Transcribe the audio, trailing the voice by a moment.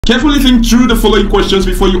Carefully think through the following questions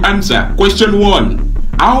before you answer. Question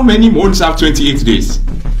 1. How many months have 28 days?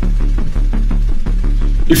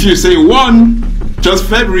 If you say 1, just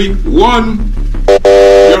February, 1,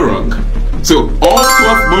 you're wrong. So all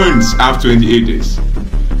 12 months have 28 days.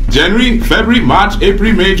 January, February, March,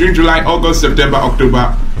 April, May, June, July, August, September,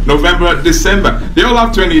 October, November, December. They all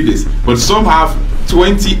have 28 days, but some have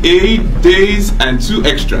 28 days and 2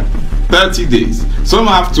 extra. 30 days. Some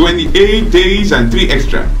have 28 days and 3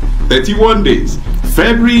 extra. 31 days.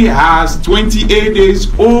 February has 28 days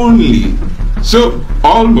only. So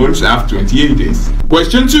all months have 28 days.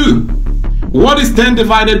 Question 2. What is 10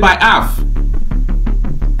 divided by half?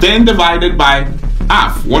 10 divided by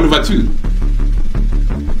half. 1/2.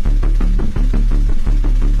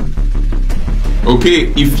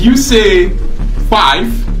 Okay, if you say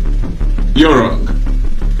 5, you're wrong.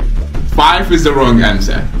 5 is the wrong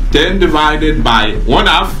answer. 10 divided by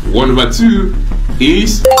 1/2, 1/2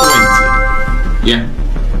 is 20. Yeah.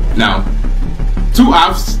 Now, 2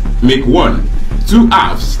 halves make 1. 2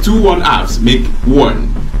 halves, 2 1/2 make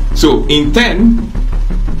 1. So in 10,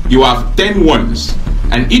 you have 10 ones.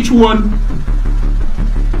 And each one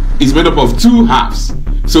is made up of 2 halves.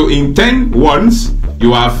 So in 10 ones,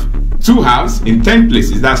 you have 2 halves in 10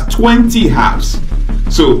 places. That's 20 halves.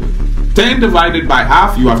 So 10 divided by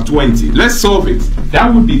half, you have 20. Let's solve it.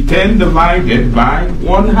 That would be 10 divided by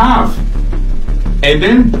 1/2. And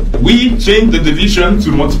then we change the division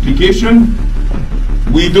to multiplication.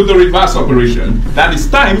 We do the reverse operation. That is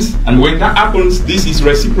times. And when that happens, this is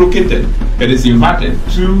reciprocated. It is inverted.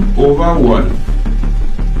 2/1.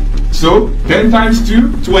 So 10 times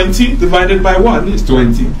 2, 20 divided by 1 is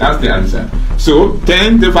 20. That's the answer. So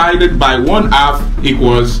 10 divided by 1/2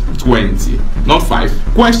 equals 20, not 5.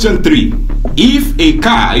 Question 3. If a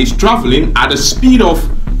car is traveling at a speed of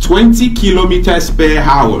 20 kilometers per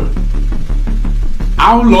hour,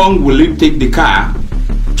 how long will it take the car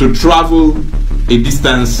to travel a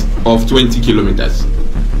distance of 20 kilometers?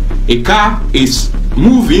 A car is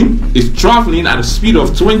traveling at a speed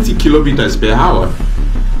of 20 kilometers per hour.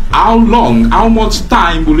 How much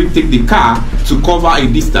time will it take the car to cover a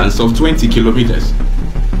distance of 20 kilometers?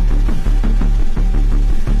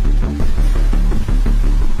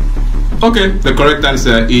 Okay, the correct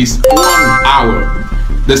answer is 1 hour.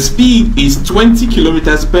 The speed is 20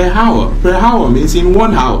 kilometers per hour. Per hour means in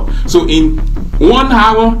 1 hour. So in 1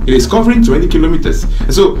 hour, it is covering 20 kilometers.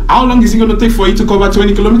 So how long is it going to take for it to cover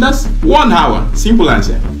 20 kilometers? 1 hour. Simple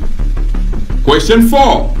answer. Question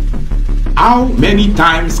 4. How many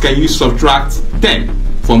times can you subtract 10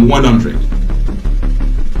 from 100?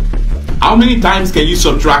 How many times can you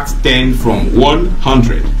subtract 10 from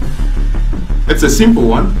 100? It's a simple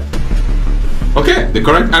one. Okay, the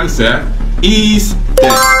correct answer is 10.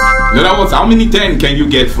 In other words, how many 10 can you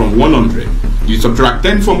get from 100? You subtract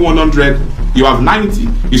 10 from 100, you have 90.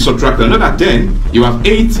 You subtract another 10, you have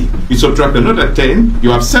 80. You subtract another 10, you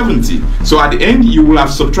have 70. So at the end, you will have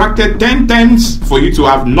subtracted 10 tens for you to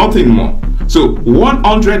have nothing more. So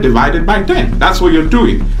 100 divided by 10, that's what you're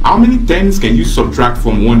doing. How many tens can you subtract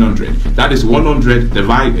from 100? That is 100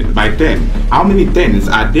 divided by 10. How many tens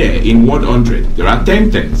are there in 100? There are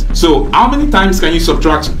 10 tens. So how many times can you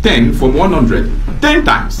subtract 10 from 100? 10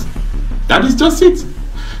 times. That is just it.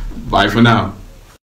 Bye for now.